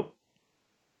 Oh, no.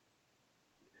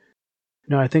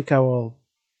 No, I think I will.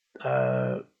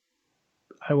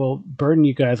 I will burden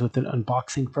you guys with an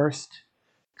unboxing first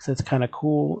because it's kind of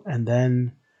cool. And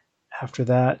then after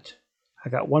that, I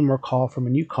got one more call from a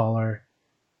new caller,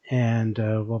 and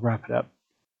we'll wrap it up.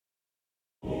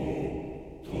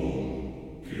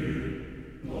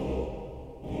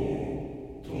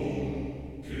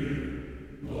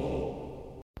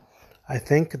 I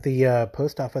think the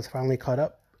post office finally caught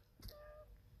up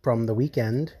from the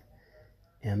weekend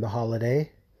and the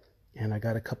holiday, and I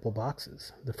got a couple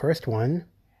boxes. The first one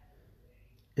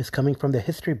is coming from the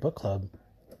History Book Club.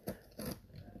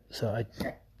 So I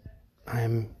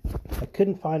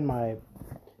couldn't find my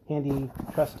handy,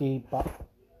 trusty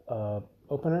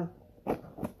opener,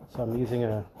 so I'm using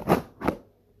a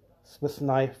Swiss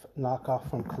knife knockoff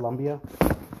from Colombia.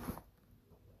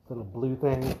 Little blue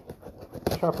thing,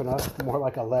 sharp enough, more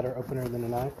like a letter opener than a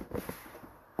knife.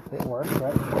 It works,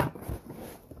 right?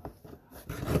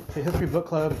 The History Book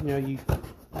Club, you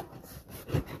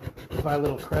buy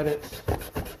little credits.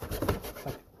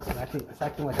 It's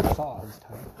acting like a saw this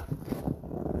time.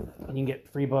 And you can get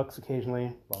free books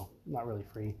occasionally. Well, not really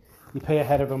free. You pay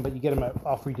ahead of them, but you get them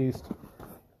off reduced,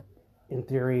 in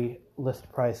theory,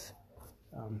 list price.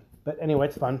 But anyway,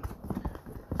 it's fun.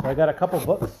 So I got a couple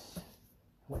books.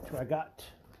 What do I got?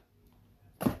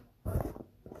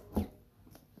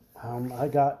 I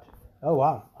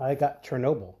got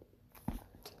Chernobyl.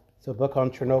 So a book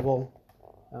on Chernobyl.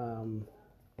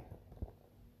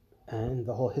 And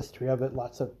the whole history of it,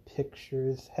 lots of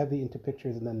pictures, heavy into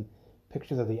pictures, and then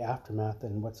pictures of the aftermath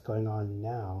and what's going on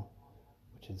now,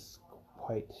 which is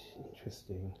quite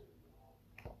interesting.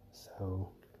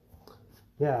 So,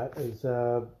 yeah, it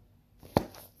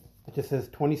just says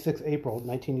 26 April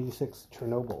 1986,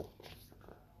 Chernobyl.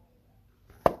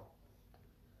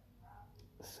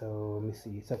 So, let me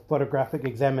see. It's a photographic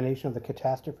examination of the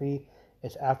catastrophe,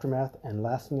 its aftermath, and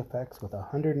lasting effects with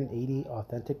 180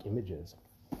 authentic images.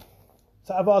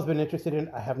 So I've always been interested in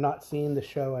it. I have not seen the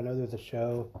show. I know there's a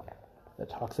show that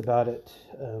talks about it.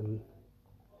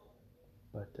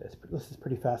 But this is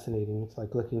pretty fascinating. It's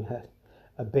like looking at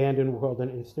abandoned world on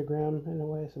Instagram in a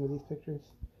way, some of these pictures.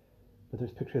 But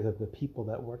there's pictures of the people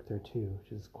that work there too,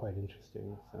 which is quite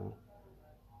interesting. So,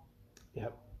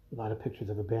 yep, a lot of pictures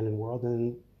of abandoned world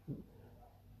and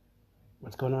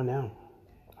what's going on now.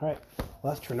 All right,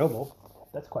 well, that's Chernobyl.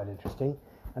 That's quite interesting.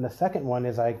 And the second one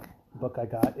is book I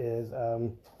got is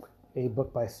a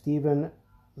book by Stephen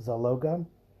Zaloga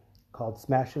called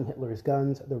Smashing Hitler's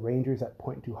Guns, The Rangers at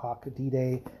Pointe du Hoc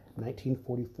D-Day,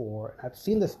 1944. And I've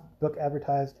seen this book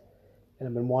advertised, and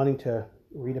I've been wanting to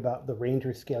read about the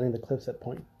Rangers scaling the cliffs at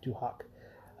Pointe du Hoc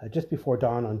just before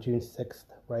dawn on June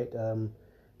 6th, right?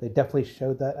 They definitely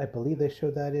showed that. I believe they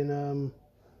showed that in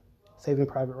Saving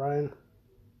Private Ryan,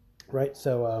 right?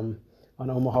 So on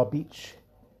Omaha Beach,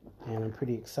 and I'm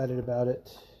pretty excited about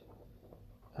it.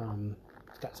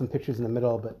 It's got some pictures in the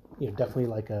middle, but definitely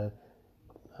like a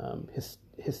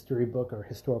history book or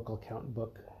historical account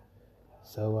book.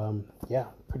 So yeah,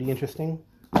 pretty interesting.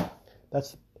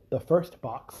 That's the first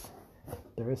box.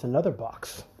 There is another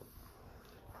box.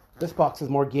 This box is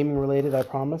more gaming related, I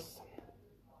promise.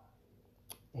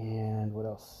 And what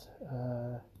else?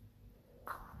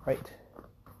 Right,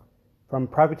 from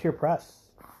Privateer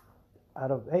Press.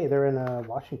 They're in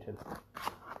Washington.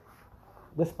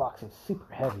 This box is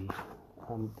super heavy.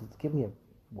 Does it give me a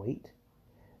weight?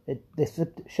 They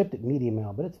shipped it medium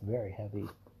mail, but it's very heavy.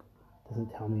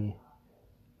 Doesn't tell me.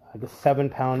 I guess 7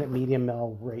 pound at medium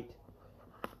mail rate.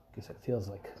 I guess it feels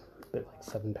like a bit like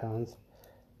 7 pounds.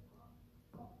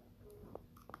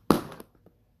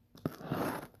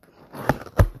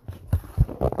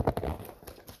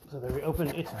 So there we open.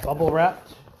 It's bubble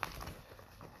wrapped.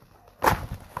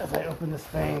 As I open this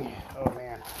thing, oh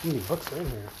man, how many books are in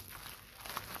here?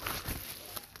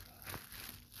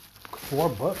 4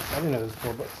 books? I didn't know there was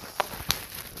 4 books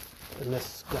in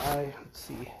this guy. Let's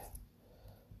see.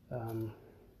 It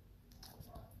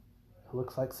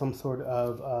looks like some sort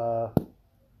of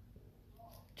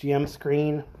GM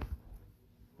screen.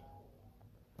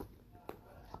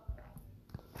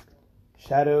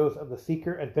 Shadows of the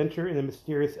Seeker, Adventure in the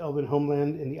Mysterious Elven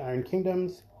Homeland in the Iron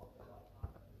Kingdoms.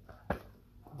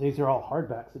 These are all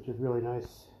hardbacks, which is really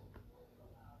nice.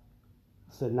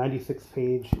 It's a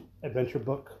 96-page adventure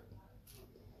book.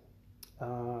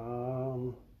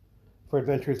 For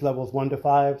adventures levels 1 to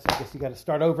 5. So I guess you got to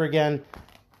start over again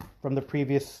from the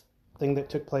previous thing that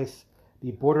took place.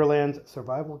 The Borderlands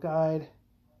Survival Guide.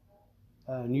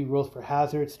 New rules for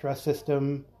hazards, stress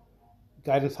system,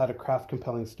 guidance how to craft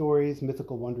compelling stories,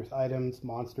 mythical wondrous items,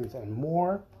 monsters, and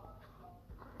more.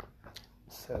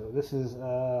 So this is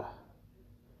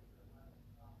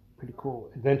pretty cool.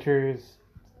 Adventures.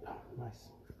 Oh, nice.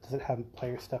 doesn't have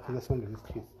player stuff in this one.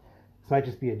 This might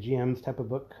just be a GM's type of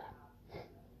book.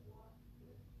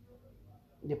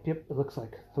 Yep. It looks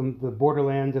like from the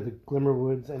Borderlands of the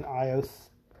Glimmerwoods and Ios.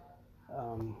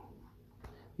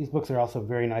 These books are also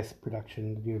very nice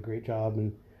production. They do a great job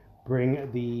and bring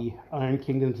the Iron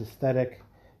Kingdoms aesthetic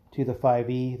to the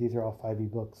 5e. These are all 5e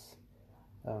books.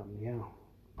 Yeah,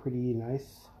 pretty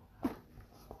nice.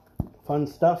 Fun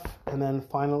stuff. And then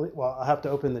finally, well, I'll have to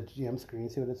open the GM screen,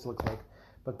 see what this looks like.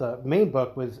 But the main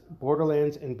book was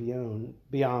Borderlands and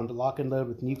Beyond, Lock and Load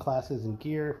with new classes and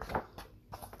gear.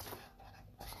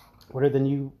 What are the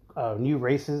new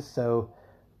races? So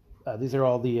these are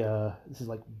all the, this is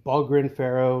like Bulgrin,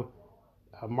 Pharaoh,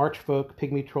 Marchfolk,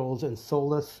 Pygmy Trolls, and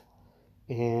Soulless,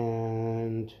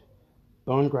 and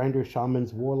Bone Grinders,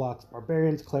 Shamans, Warlocks,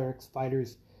 Barbarians, Clerics,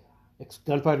 Fighters,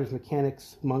 Gunfighters,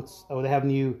 Mechanics, Monks. Oh, they have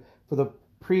new, for the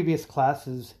previous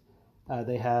classes,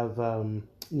 they have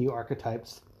new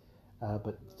archetypes,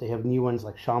 but they have new ones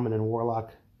like Shaman and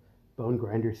Warlock. Bone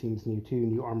Grinder seems new too,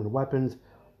 new armored weapons.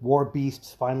 War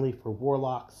Beasts, finally, for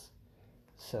Warlocks.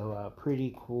 So,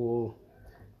 pretty cool.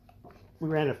 We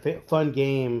ran a fun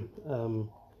game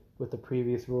with the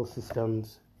previous rule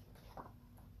systems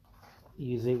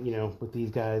using, with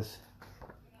these guys,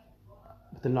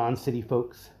 with the non-city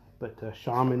folks. But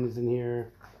Shaman is in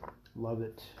here. Love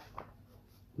it.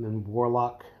 And then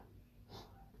Warlock,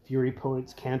 Fury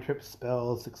points, cantrips,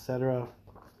 spells, etc.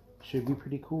 Should be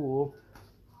pretty cool.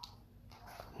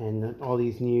 And all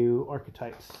these new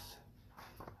archetypes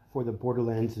for the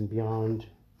Borderlands and Beyond.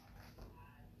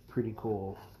 Pretty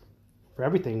cool. For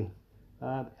everything.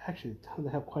 Actually, they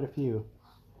have quite a few.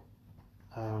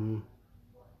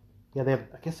 Yeah, they have,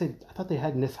 I thought they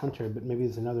had Nis Hunter, but maybe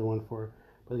there's another one for,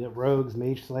 but they got Rogues,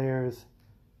 Mage Slayers,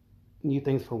 new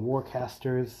things for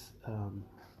Warcasters,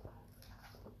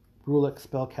 Rulic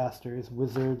Spellcasters,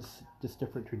 Wizards, just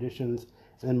different traditions,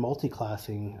 and then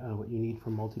multi-classing, what you need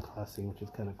for multi-classing, which is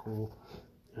kind of cool,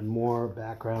 and more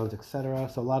backgrounds, etc.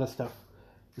 So a lot of stuff.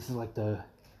 This is like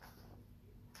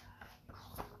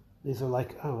these are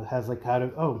like, it has like kind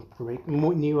of, great,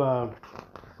 new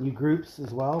groups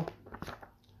as well,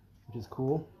 which is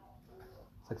cool.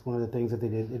 It's like one of the things that they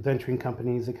did, adventuring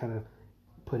companies, they kind of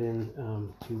put in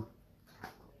to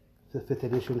the 5th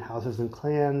edition, houses and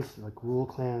clans, like rule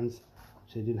clans,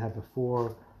 which they didn't have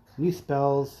before. New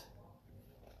spells,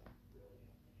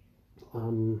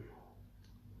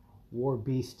 War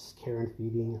Beasts, Care and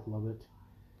Feeding, love it.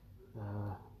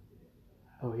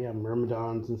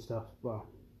 Myrmidons and stuff. Wow.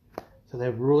 So they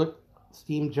have Rulic,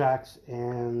 Steamjacks,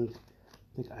 and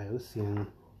I think Iosian.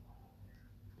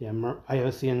 Yeah,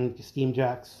 Iosian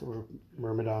Steamjacks, or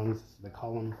Myrmidons, as they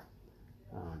call them.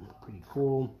 Pretty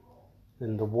cool.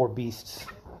 Then the War Beasts.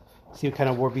 See what kind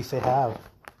of War Beasts they have.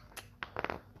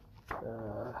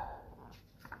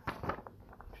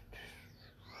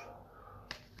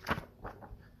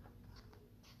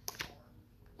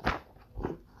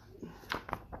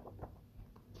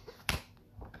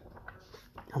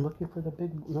 I'm looking for the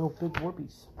big War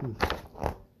Beasts.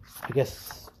 I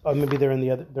guess, maybe they're in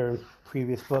they're in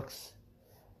previous books.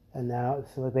 And now,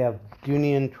 so they have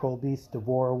Dunian Troll Beasts,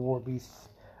 Devourer War Beasts.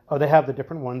 Oh, they have the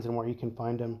different ones and where you can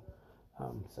find them.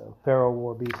 So Pharaoh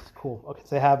War Beasts, cool. Okay,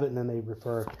 so they have it and then they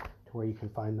refer to where you can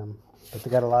find them. But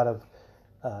they got a lot of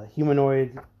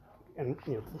humanoid and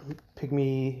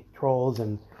pygmy trolls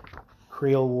and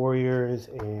Creole warriors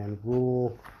and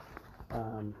rule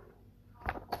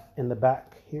in the back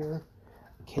here.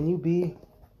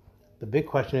 The big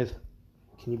question is,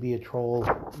 can you be a troll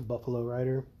buffalo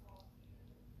rider?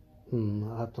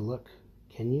 I'll have to look.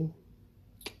 Can you?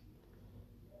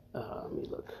 Let me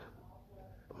look.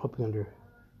 I'm hoping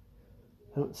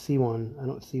I don't see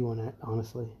one.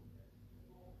 Honestly.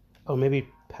 Oh, maybe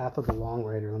Path of the Long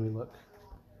Rider. Let me look.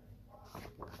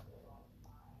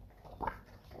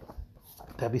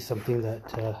 That'd be something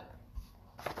that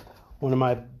one of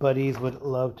my buddies would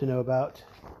love to know about.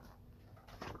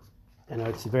 I know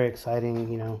it's very exciting,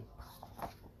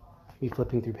 me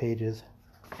flipping through pages.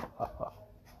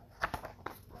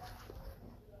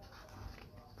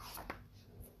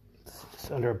 It's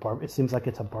under it seems like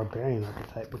it's a barbarian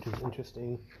archetype, which is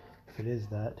interesting if it is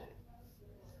that.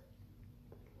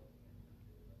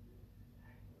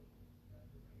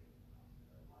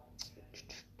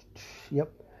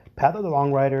 Yep. Path of the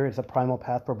Long Rider is a primal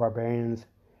path for barbarians.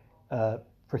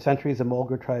 For centuries, the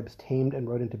Mulgar tribes tamed and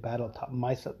rode into battle atop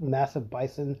massive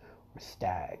bison or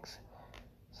stags.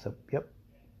 So, yep.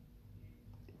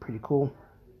 Pretty cool.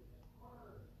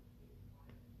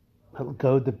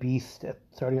 Goad the beast,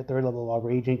 starting at 3rd level while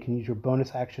raging, can use your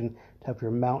bonus action to have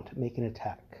your mount make an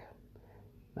attack.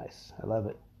 Nice. I love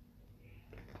it.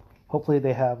 Hopefully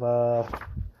they have. I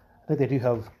think they do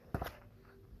have.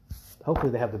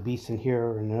 Hopefully they have the beast in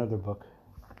here in another book.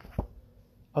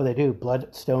 Oh, they do.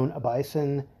 Bloodstone, a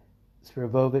bison,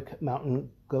 Spirovovic, mountain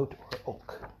goat, or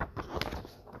oak.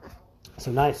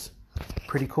 So nice,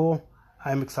 pretty cool.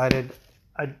 I'm excited.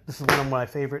 This is one of my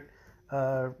favorite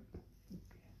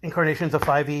incarnations of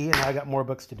 5e, and I got more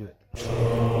books to do it.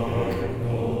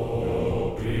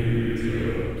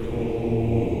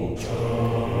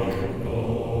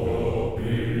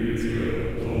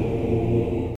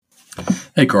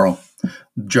 Hey, Carl.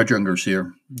 Joe Jungers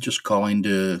here. Just calling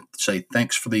to say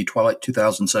thanks for the Twilight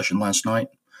 2000 session last night.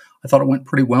 I thought it went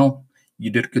pretty well.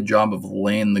 You did a good job of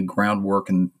laying the groundwork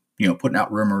and, putting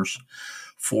out rumors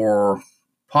for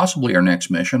possibly our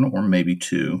next mission, or maybe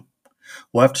two.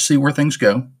 We'll have to see where things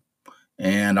go,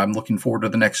 and I'm looking forward to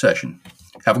the next session.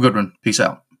 Have a good one. Peace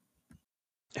out.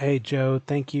 Hey, Joe,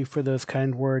 thank you for those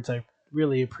kind words. I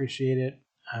really appreciate it.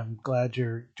 I'm glad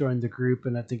you're joined the group,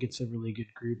 and I think it's a really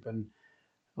good group. And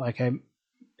like I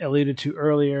alluded to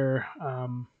earlier,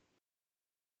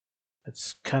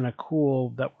 it's kind of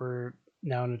cool that we're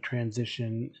now in a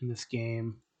transition in this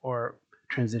game, or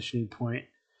transitioning point.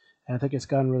 And I think it's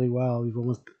gone really well.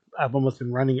 I've almost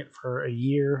been running it for a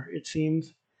year, it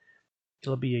seems.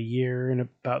 It'll be a year in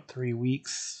about 3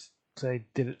 weeks. So I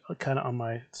did it kind of on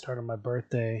my start of my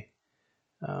birthday.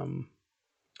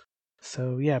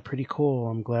 So yeah, pretty cool.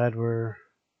 I'm glad we've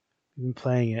been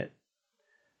playing it.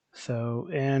 So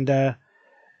and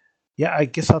yeah, I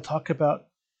guess I'll talk about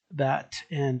that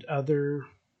and other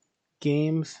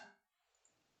games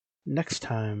next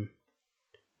time.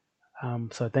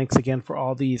 So thanks again for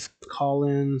all these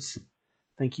call-ins.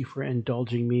 Thank you for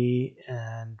indulging me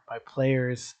and my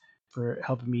players for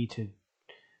helping me to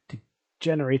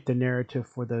generate the narrative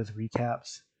for those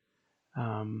recaps.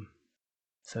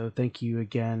 So thank you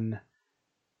again,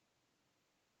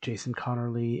 Jason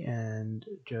Connerly and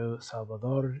Joe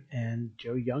Salvador and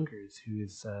Joe Jungers, who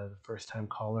is the first-time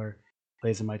caller,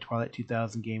 plays in my Twilight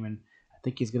 2000 game, and I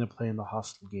think he's going to play in the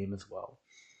Hostel game as well.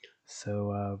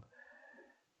 So,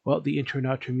 well, the intro and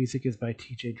outro music is by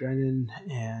TJ Drennan,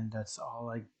 and that's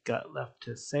all I got left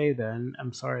to say then.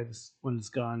 I'm sorry this one has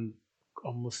gone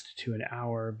almost to an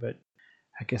hour, but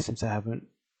I guess since I haven't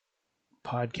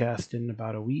podcasted in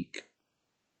about a week,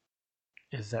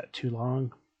 is that too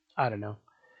long? I don't know.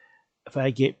 If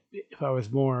I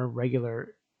was more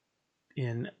regular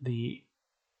in the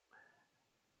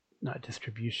not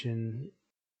distribution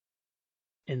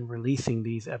in releasing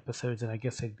these episodes, then I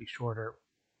guess they'd be shorter.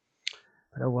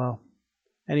 But oh well.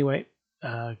 Anyway,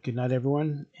 good night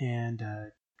everyone, and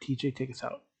TJ, take us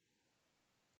out.